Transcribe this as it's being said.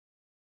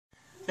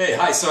Hey,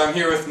 hi, so I'm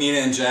here with Nina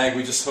and Jag.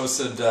 We just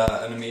hosted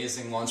an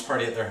amazing launch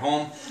party at their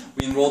home.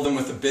 We enrolled them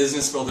with the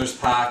Business Builders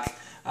Pack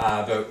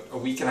about a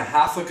week and a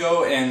half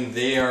ago, and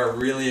they are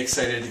really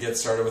excited to get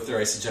started with their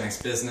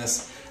Isogenics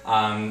business.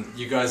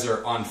 You guys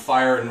are on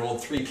fire,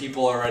 enrolled 3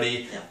 people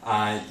already.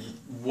 Yep.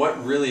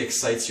 What really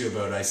excites you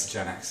about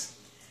Isogenics?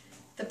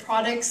 The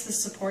products, the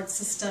support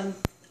system,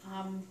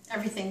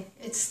 everything.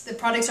 The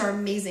products are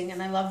amazing,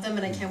 and I love them,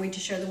 and I can't wait to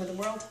share them with the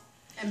world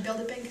and build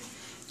it big.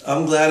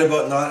 I'm glad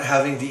about not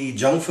having to eat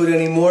junk food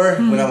anymore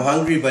when I'm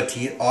hungry, but to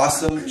eat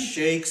awesome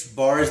shakes,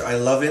 bars. I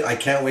love it. I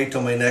can't wait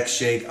till my next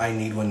shake. I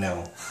need one now.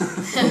 All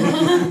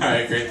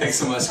right, great. Thanks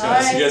so much,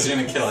 guys. Right. You guys are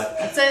going to kill it.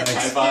 That's it.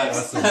 High five.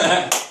 Awesome.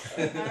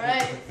 All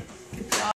right.